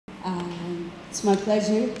It's my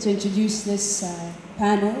pleasure to introduce this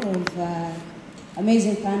panel of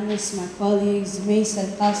amazing panelists, my colleagues, Meisaء,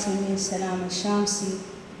 القاسمي, Wسلامة, الشامسي.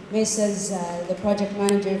 Meisaء is the project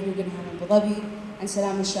manager of Guggenheim Abuظبي, and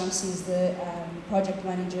Wسلامة الشامسي is the project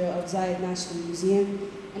manager of Zayed National Museum.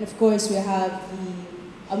 And of course, we have the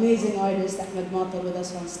amazing artist Ahmed Mاطر with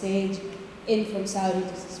us on stage, in from Saudi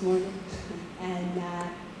just this morning. And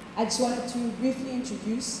I just wanted to briefly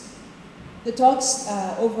introduce the talks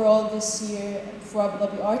overall this year for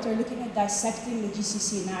Abuظbي Art are looking at dissecting the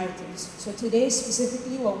GCC narratives. So today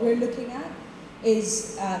specifically what we're looking at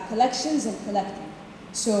is collections and collecting.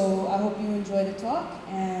 So I hope you enjoy the talk,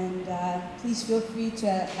 and please feel free to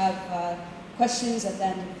have questions at the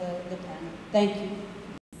end of the panel. Thank you.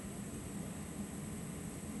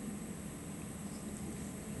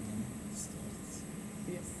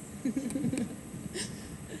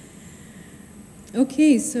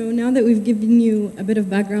 Okay, so now that we've given you a bit of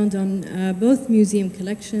background on both museum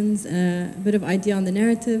collections, a bit of idea on the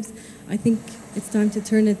narratives, I think it's time to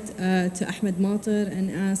turn it to Ahmed Maatar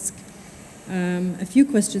and ask a few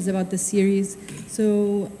questions about the series.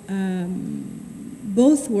 So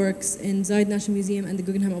both works in Zayed National Museum and the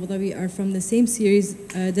Guggenheim Abuظbي are from the same series,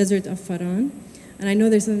 Desert of Faran. And I know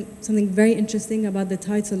there's something very interesting about the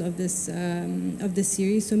title of this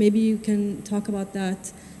series, so maybe you can talk about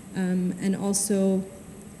that. And also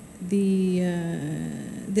the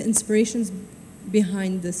inspirations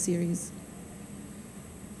behind the series.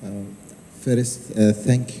 First,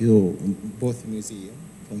 thank you, both museum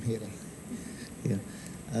from here. Yeah.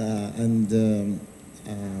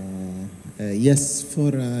 Yes,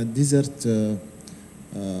 for Desert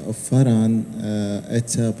of Faran,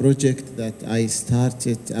 it's a project that I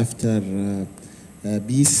started after a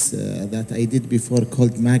piece that I did before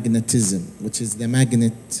called Magnetism, which is the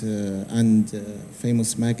magnet and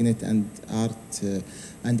famous magnet and art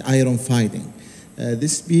and iron fighting.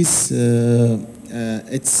 This piece,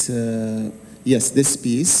 this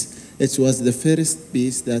piece, it was the first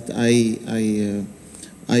piece that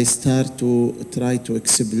I start to try to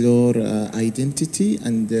explore identity,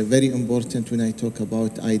 and very important when I talk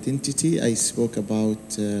about identity, I spoke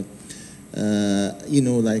about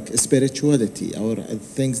like spirituality or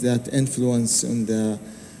things that influence on the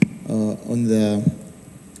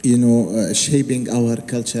shaping our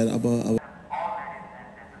culture about our.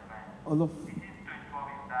 All of.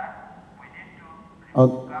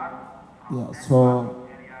 Oh, yeah. So.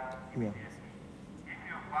 Yeah.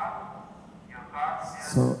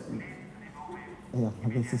 So. Yeah.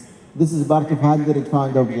 This is part of 100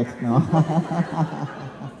 found object now.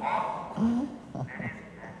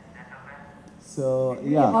 So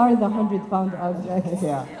yeah. We are the 100 pound object.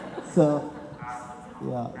 Yeah. So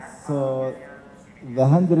yeah. So the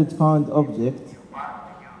 100 pound object.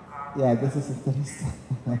 Yeah, this is interesting.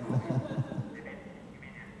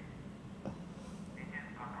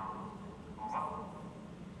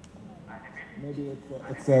 Maybe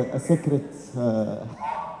it's a secret.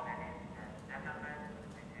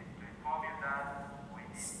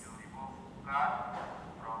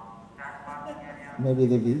 Maybe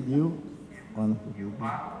the video. One of the video.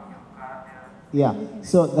 Yeah,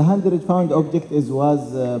 so the 100 found object I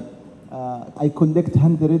collect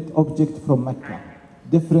 100 objects from Mecca,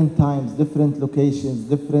 different times, different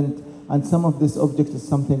locations, and some of this object is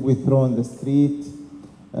something we throw on the street.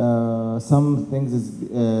 Some things is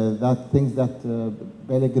things that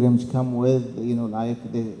pilgrims come with,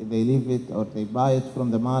 like they leave it or they buy it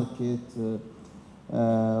from the market.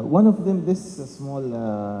 One of them, this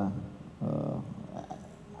small.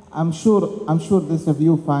 I'm sure this a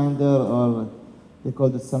viewfinder, or they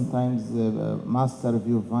call it sometimes master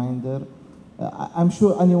viewfinder. I'm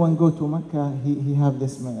sure anyone go to Mecca, he have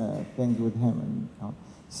this thing with him.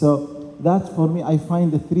 So that for me, I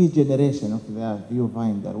find the 3 generations of the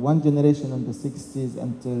viewfinder. One generation in the 60s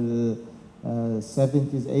until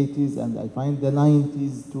 70s, 80s, and I find the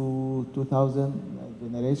 90s to 2000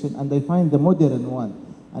 generation, and I find the modern one.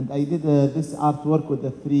 And I did this artwork with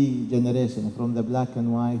the 3 generations, from the black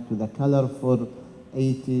and white to the colorful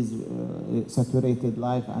 80s saturated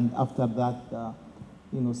life, and after that,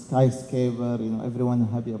 skyscraper. Everyone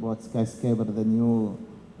happy about skyscraper, the new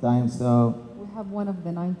time. So we have one of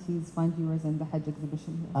the 90s fine viewers in the Hajj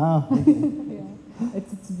exhibition here. Ah, yeah,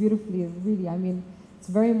 it's beautifully, really. I mean, it's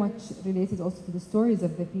very much related also to the stories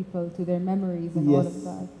of the people, to their memories and all of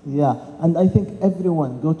that. Yeah, and I think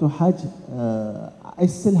everyone go to Hajj. I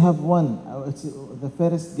still have one. It's the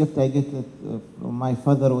first gift I get it from my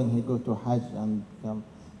father when he go to Hajj and come.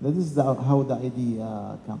 That is how the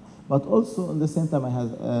idea come. But also at the same time, I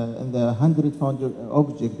have in the 100 found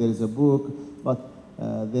object there is a book. But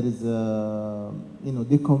There is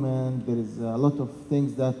document. There is a lot of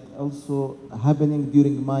things that also happening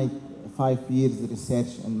during my 5 years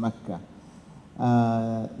research in Mecca.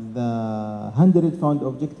 The 100 found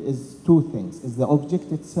object is two things. It's the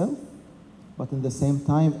object itself, but in the same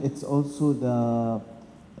time, it's also the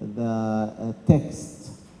text.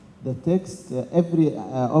 The text, every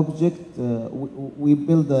object, we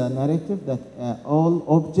build a narrative that all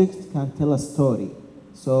objects can tell a story.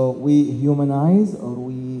 So we humanize,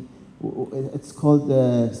 or it's called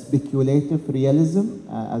speculative realism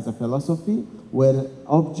as a philosophy, where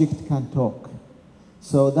object can talk.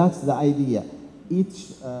 So that's the idea.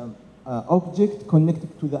 Each object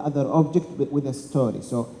connected to the other object with a story.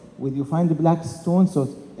 So when you find a black stone, so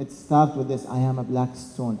it starts with this, I am a black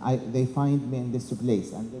stone. They find me in this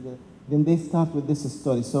place. And then they start with this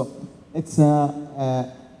story. So it's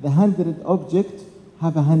the 100 object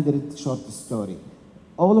have 100 short story.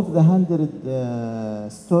 All of the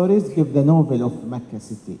 100 stories give the novel of Mecca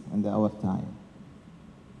city in our time.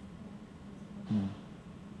 Is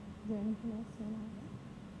there anything else you want to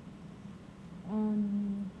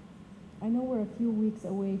add? I know we're a few weeks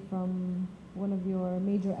away from one of your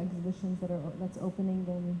major exhibitions that's opening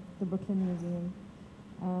in the Brooklyn Museum.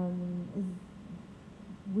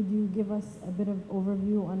 Would you give us a bit of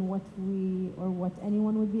overview on what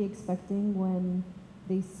anyone would be expecting when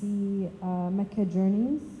they see Mecca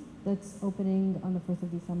Journeys that's opening on the 1st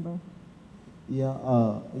of December?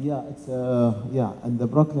 It's and the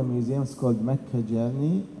Brooklyn Museum is called Mecca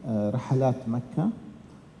Journey, رحلات مكة.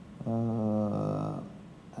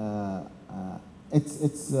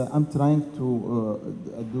 I'm trying to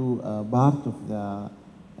do part of the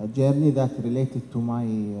journey that related to my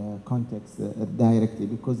context directly,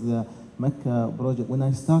 because the Mecca project, when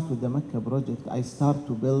I start with the Mecca project, I start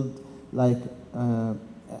to build like,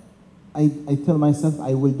 I tell myself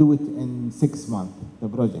I will do it in 6 months, the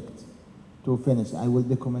project, to finish. I will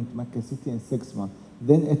document Mecca city in 6 months.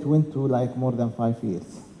 Then it went to like more than 5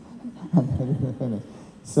 years.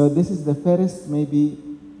 So this is the first, maybe,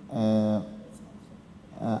 I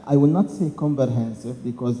will not say comprehensive,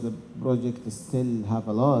 because the project still have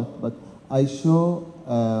a lot, but I show,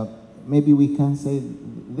 maybe we can say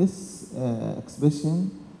this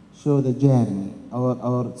exhibition show the journey,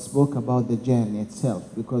 or spoke about the journey itself,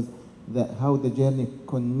 because how the journey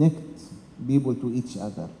connects people to each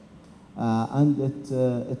other. And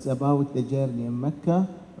it's about the journey in Mecca,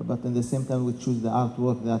 but at the same time we choose the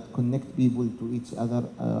artwork that connect people to each other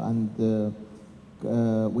and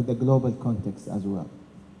with the global context as well.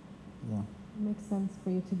 Yeah. It makes sense for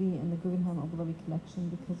you to be in the Guggenheim Abu collection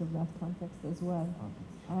because of that context as well. Okay.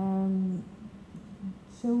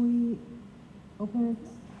 Shall we open it?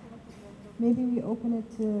 Maybe we open it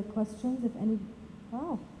to questions, if any.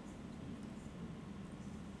 Wow.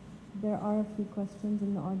 There are a few questions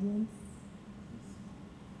in the audience.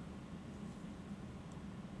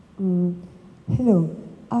 Hello.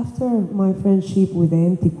 After my friendship with the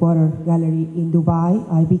Empty Quarter Gallery in Dubai,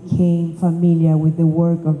 I became familiar with the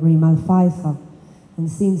work of Rimal Faisal. And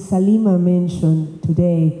since Salima mentioned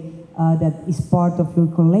today that is part of your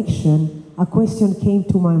collection, a question came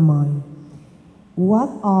to my mind. What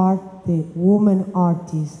are the women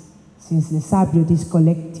artists, since the subject is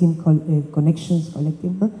connections,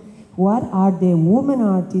 what are the women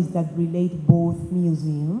artists that relate both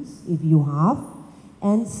museums, if you have?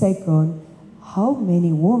 And second, how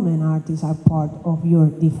many women artists are part of your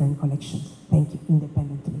different collections? Thank you,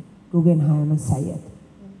 independently. Guggenheim and Zayed.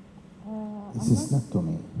 This is not to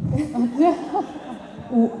me.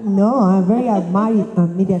 No, I'm very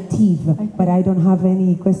admirative, but I don't have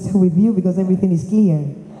any question with you because everything is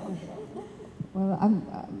clear. Well,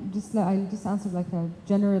 I'll just answer like a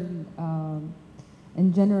general,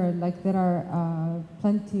 in general, like there are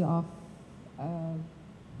plenty of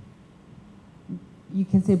you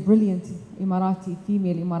can say brilliant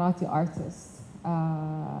female Emirati artists,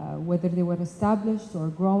 whether they were established or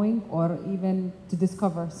growing or even to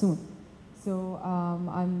discover soon. So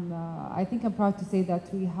I think I'm proud to say that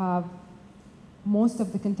we have most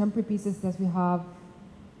of the contemporary pieces that we have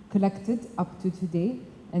collected up to today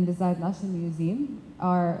in the Zayed National Museum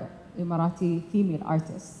are Emirati female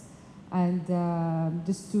artists. And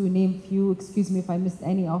just to name few, excuse me if I missed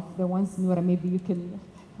any of the ones, Noura, maybe you can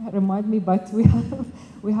remind me, but we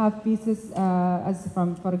have pieces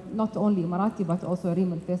for not only Emirati but also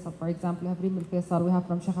Reem al-Faisal, for example. We have Reem al-Faisal, we have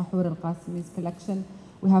from Sheikh Ahmed al-Qasimi's collection,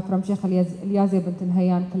 we have from Sheikh Eliazeh bint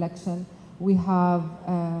Nahyan collection, we have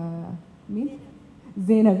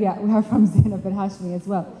Zainab, yeah, we have from Zainab al-Hashmi as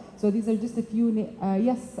well. So these are just a few,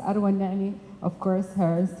 yes, Arwa Na'mi, of course,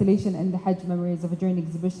 her installation in the Hajj Memories of a Journey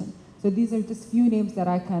exhibition. So these are just few names that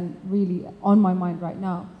I can really, on my mind right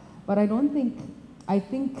now. But I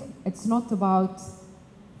think it's not about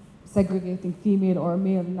segregating female or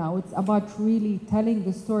male now. It's about really telling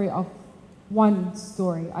the story of one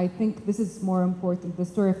story. I think this is more important, the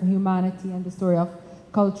story of humanity and the story of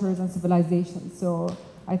cultures and civilizations. So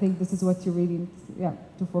I think this is what you really need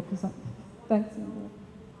to focus on. Thanks.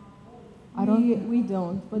 We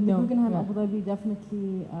don't, but No, the Guggenheim yeah. Abu Dhabi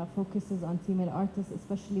definitely focuses on female artists,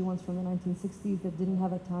 especially ones from the 1960s that didn't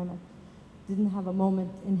have a time, didn't have a moment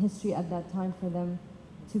in history at that time for them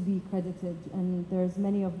to be credited. And there's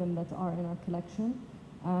many of them that are in our collection.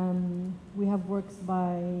 We have works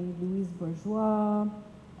by Louise Bourgeois,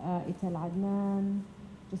 Ital Adnan,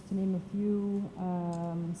 just to name a few,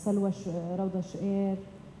 Salwa Rawda Shair.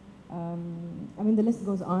 I mean, the list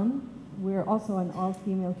goes on. We're also an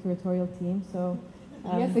all-female curatorial team, so...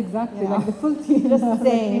 Yes, exactly, yeah. like the full team. Just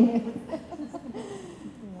saying.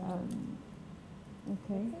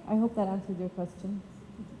 Okay, I hope that answered your question.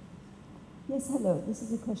 Yes, hello. This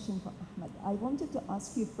is a question for Ahmed. I wanted to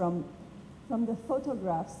ask you from the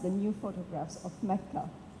photographs, the new photographs of Mecca.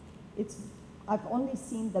 I've only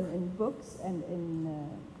seen them in books and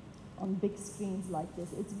on big screens like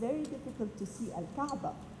this. It's very difficult to see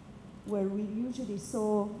Al-Kaaba, where we usually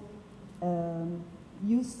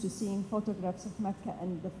used to seeing photographs of Mecca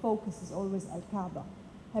and the focus is always Al-Kaaba.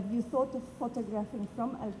 Have you thought of photographing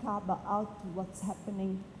from Al-Kaaba out to what's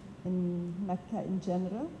happening in Mecca in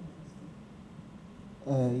general?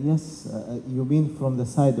 Yes, you mean from the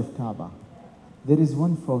side of Kaaba. There is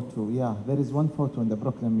one photo, there is one photo in the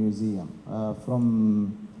Brooklyn Museum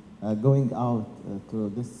from going out to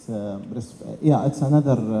this, it's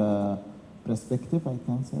another perspective, I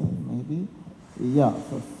can say, maybe. Yeah,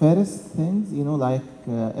 first things, like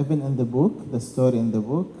even in the book, the story in the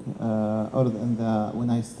book, or when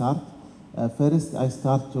I start, first I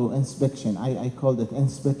start to inspection. I called it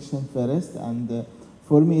inspection first, and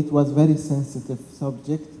for me it was very sensitive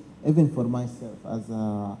subject, even for myself as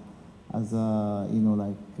a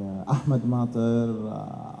Ahmed Maatar,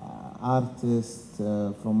 artist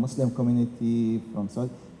from Muslim community, from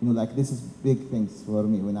Saudi, this is big things for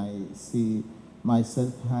me when I see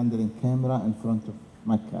myself handling camera in front of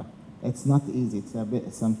Mecca. It's not easy. It's a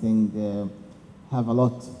bit something have a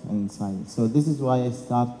lot inside. So this is why I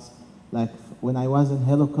start when I was in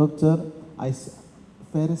helicopter.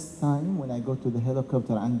 First time when I go to the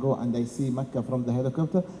helicopter and I see Mecca from the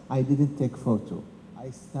helicopter, I didn't take photo. I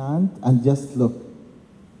stand and just look.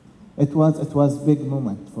 It was big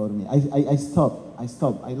moment for me. I stopped.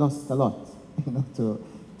 I lost a lot, to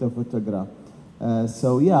photograph.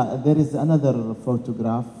 There is another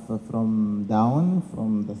photograph from down,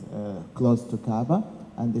 from the, close to Kaaba,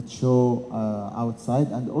 and it show outside.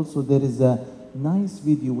 And also there is a nice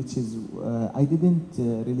video which is I didn't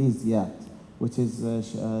release yet, which is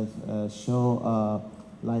show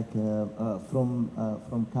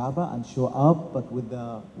from Kaaba and show up, but with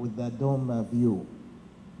the dome view.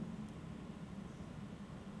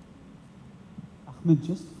 Ahmed,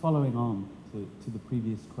 just following on to the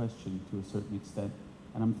previous question to a certain extent,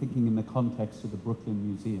 and I'm thinking in the context of the Brooklyn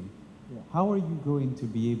Museum, how are you going to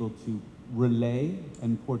be able to relay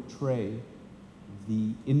and portray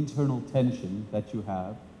the internal tension that you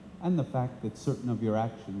have and the fact that certain of your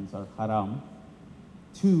actions are haram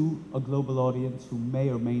to a global audience who may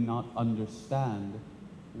or may not understand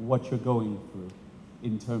what you're going through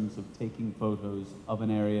in terms of taking photos of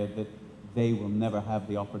an area that they will never have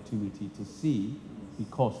the opportunity to see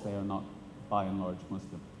because they are not by and large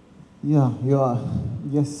Muslim? Yeah, you are.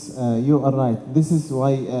 Yes, you are right. This is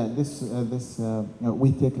why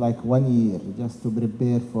we take 1 year just to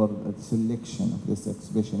prepare for the selection of this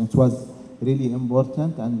exhibition. It was really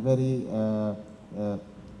important and very,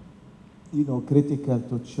 critical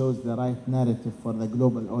to choose the right narrative for the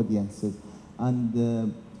global audiences. And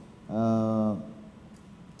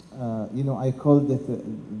I called it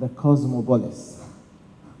the Cosmopolis.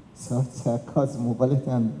 So it's a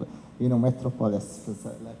cosmopolitan, metropolis,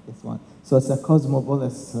 like this one. So it's a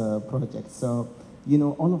Cosmopolis project. So,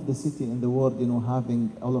 all of the city in the world,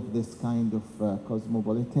 having all of this kind of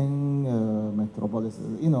cosmopolitan, metropolis,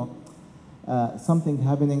 something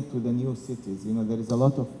happening to the new cities. There is a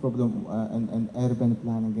lot of problem in urban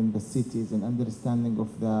planning in the cities and understanding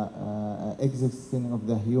of the existence of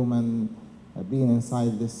the human being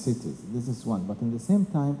inside these cities. This is one. But in the same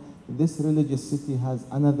time, this religious city has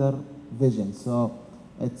another vision. So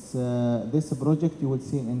it's this project you will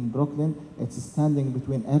see in Brooklyn. It's standing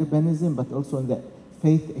between urbanism, but also in the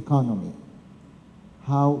faith economy.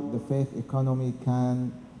 How the faith economy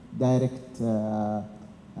can direct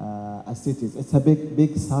cities. It's a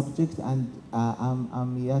big subject, and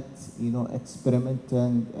I'm yet,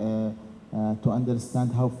 experimenting to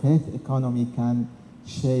understand how faith economy can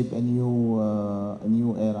shape a new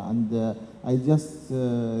era. And I just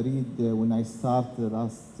read when I started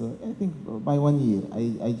last, I think by 1 year,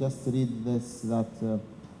 I just read this that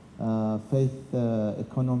faith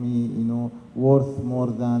economy, worth more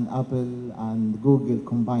than Apple and Google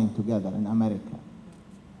combined together in America.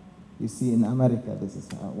 You see, in America, this is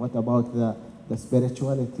what about the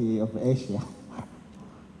spirituality of Asia?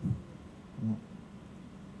 Yeah.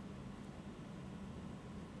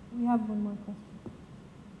 We have one more question.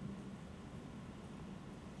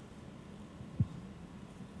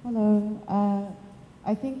 Hello.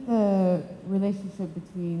 I think the relationship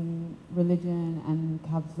between religion and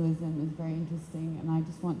capitalism is very interesting, and I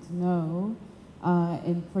just want to know,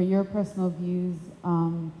 for your personal views,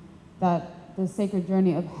 that the sacred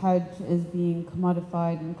journey of Hajj is being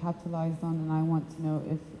commodified and capitalized on, and I want to know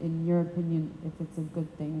if, in your opinion, if it's a good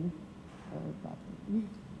thing or a bad thing.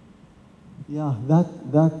 Yeah,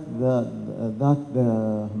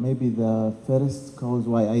 maybe the first cause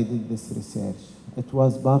why I did this research. It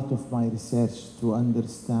was part of my research to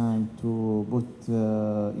understand, to put,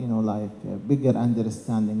 like a bigger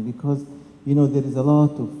understanding, because, there is a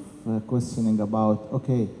lot of questioning about,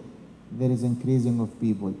 okay, there is increasing of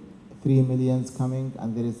people, 3 million coming,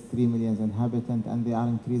 and there is 3 million inhabitants, and they are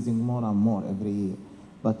increasing more and more every year.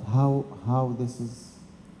 But how this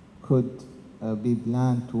could be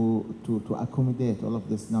planned to accommodate all of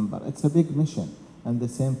this number? It's a big mission. And at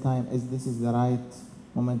the same time, this is the right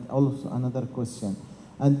moment? Also another question.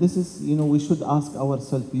 And this is, we should ask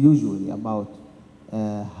ourselves usually about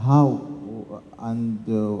how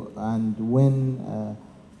and when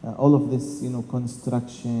all of this,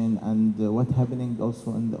 construction and what's happening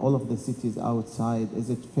also in all of the cities outside, is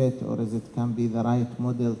it fit or is it can be the right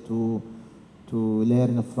model to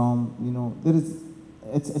learn from?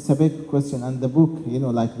 It's a big question, and the book,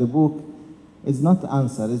 like the book is not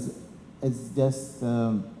answer, it's just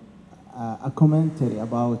a commentary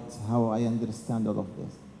about how I understand all of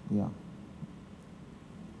this. Yeah.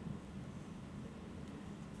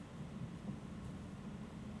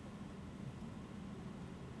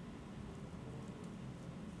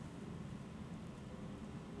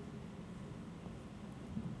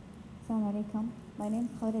 Assalamu alaikum. My name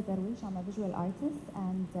is Khalid Darwish. I'm a visual artist,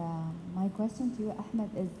 and my question to you, Ahmed,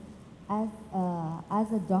 is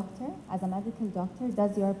as a doctor, as a medical doctor,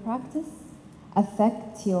 does your practice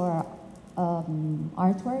affect your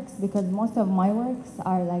artworks? Because most of my works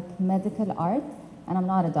are like medical art, and I'm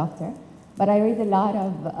not a doctor, but I read a lot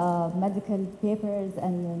of medical papers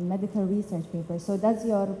and medical research papers. So does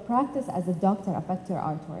your practice as a doctor affect your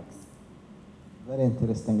artworks? Very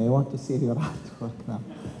interesting. I want to see your artwork now.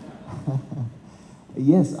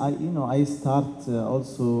 Yes, I start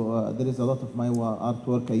also, there is a lot of my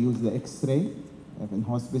artwork. I use the X-ray in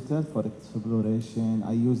hospital for exploration.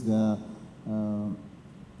 I use the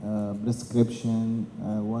prescription.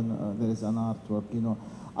 There is an artwork,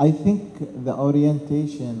 I think the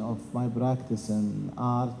orientation of my practice in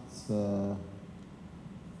art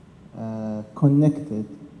connected,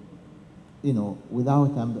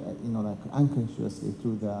 without, like unconsciously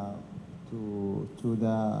to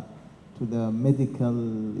the medical,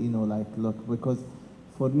 like look, because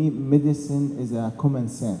for me, medicine is a common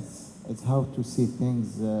sense. It's how to see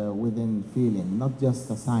things within feeling, not just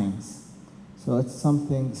a science. So it's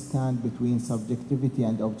something stand between subjectivity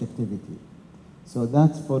and objectivity. So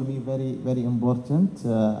that's for me very, very important.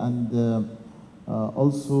 And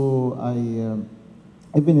also,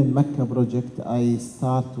 even in Mecca project, I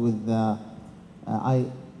start with the,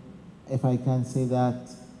 if I can say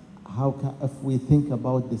that, if we think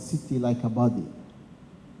about the city like a body,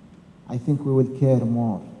 I think we will care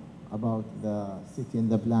more about the city and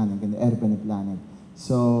the planning and the urban planning.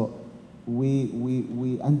 So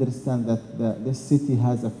we understand that this city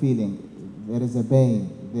has a feeling. There is a pain.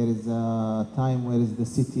 There is a time where the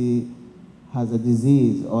city has a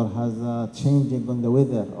disease or has a changing on the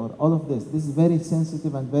weather or all of this. This is very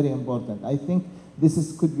sensitive and very important. I think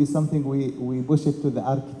this could be something we push it to the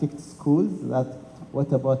architect schools, that what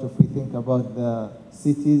about if we think about the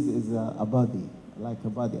cities as a body, like a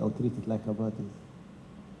body, or treat it like a body.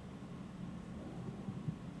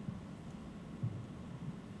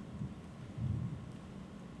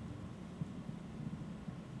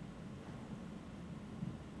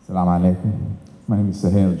 Assalamu alaikum. My name is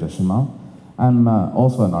Zayed. I'm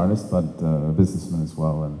also an artist, but a businessman as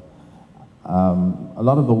well. And a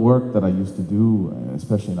lot of the work that I used to do,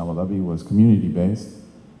 especially in Abuظbي, was community-based.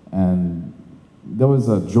 And there was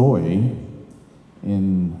a joy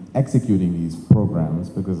in executing these programs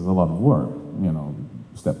because it's a lot of work, you know,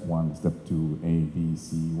 step 1, step 2, A, B,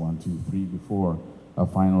 C, 1, 2, 3, before a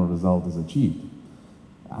final result is achieved.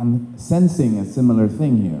 I'm sensing a similar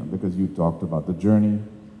thing here because you talked about the journey,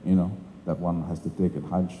 you know, that one has to take at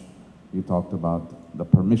Hajj. You talked about the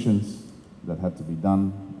permissions that had to be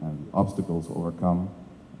done and obstacles overcome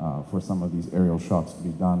for some of these aerial shots to be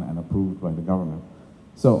done and approved by the government.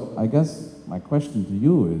 So I guess my question to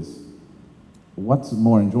you is, what's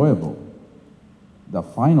more enjoyable? The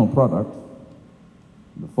final product,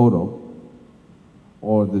 the photo,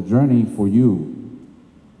 or the journey for you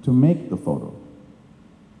to make the photo?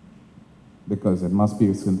 Because it must be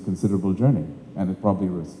a considerable journey, and it probably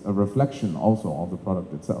is a reflection also of the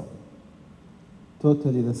product itself.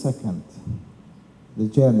 Totally the second, the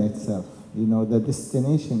journey itself. You know, the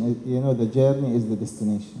destination, you know, the journey is the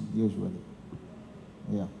destination, usually.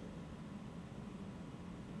 Yeah.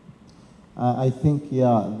 I think,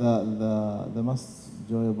 yeah, the most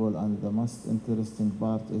enjoyable and the most interesting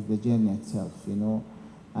part is the journey itself, you know.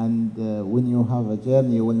 And when you have a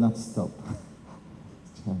journey, you will not stop.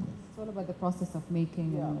 It's all about the process of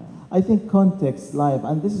making. Yeah. I think context, life,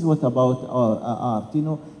 and this is what about art. You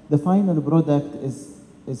know, the final product is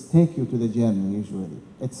take you to the journey. Usually,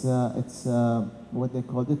 it's what they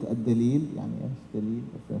call it, a dalil, يعني dalil,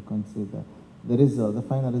 if I can say that. The result, the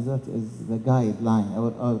final result is the guideline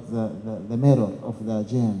or the mirror of the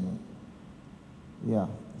journey. Yeah.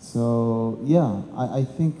 So yeah, I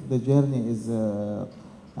think the journey is the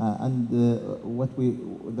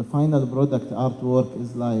final product artwork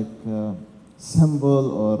is like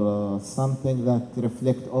symbol or something that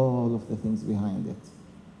reflect all of the things behind it.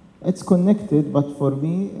 It's connected, but for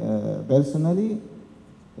me personally,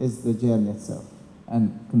 is the journey itself.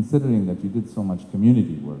 And considering that you did so much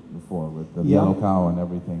community work before with the yellow cow and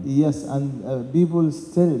everything. Yes, and people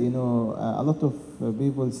still, you know, a lot of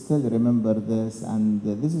people still remember this, and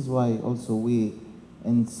this is why also we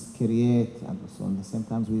create, and also at the same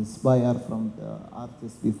time we inspire from the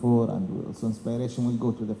artists before, and also inspiration will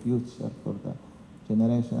go to the future for the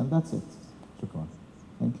generation, and that's it. Shukran.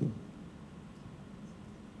 Thank you.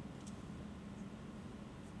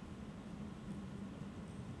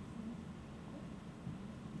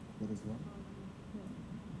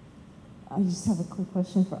 I just have a quick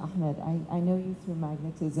question for Ahmed. I know you through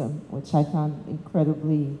magnetism, which I found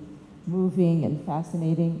incredibly moving and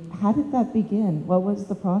fascinating. How did that begin? What was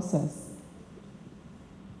the process?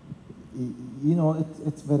 You know,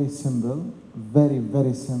 it's very simple, very,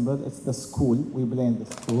 very simple. It's the school. We play in the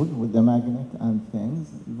school with the magnet and things.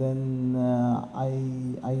 Then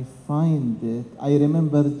I find it. I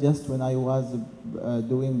remember just when I was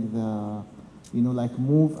doing the, you know, like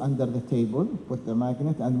move under the table, put the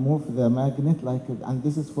magnet and move the magnet like, and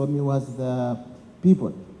this is for me was the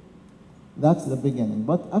people. That's the beginning.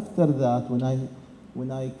 But after that,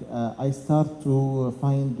 when I start to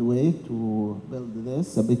find a way to build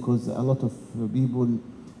this, because a lot of people,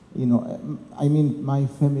 you know, I mean, my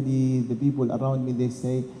family, the people around me, they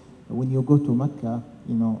say, when you go to Mecca,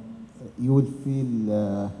 you know, you will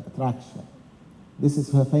feel attraction. This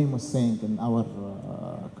is a famous saying in our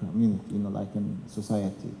community, you know, like in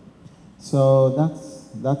society. So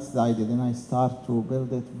that's the idea. Then I start to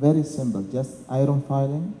build it very simple, just iron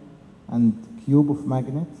filing and cube of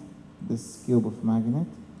magnet, this cube of magnet.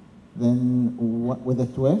 Then with a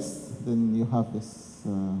twist, then you have this,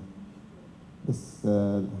 you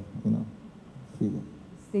know, feeling.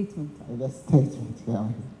 Statement. The statement, yeah.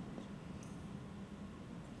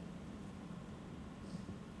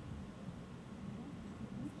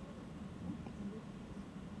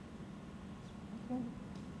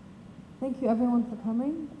 Thank you everyone for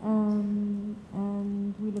coming,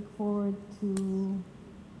 and we look forward to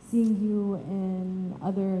seeing you in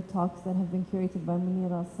other talks that have been curated by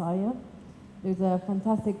Munir Al-Sayed. There's a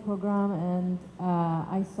fantastic program, and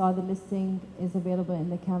I saw the listing is available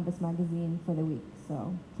in the Canvas magazine for the week,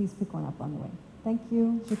 so please pick one up on the way. Thank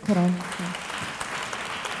you. Shukran.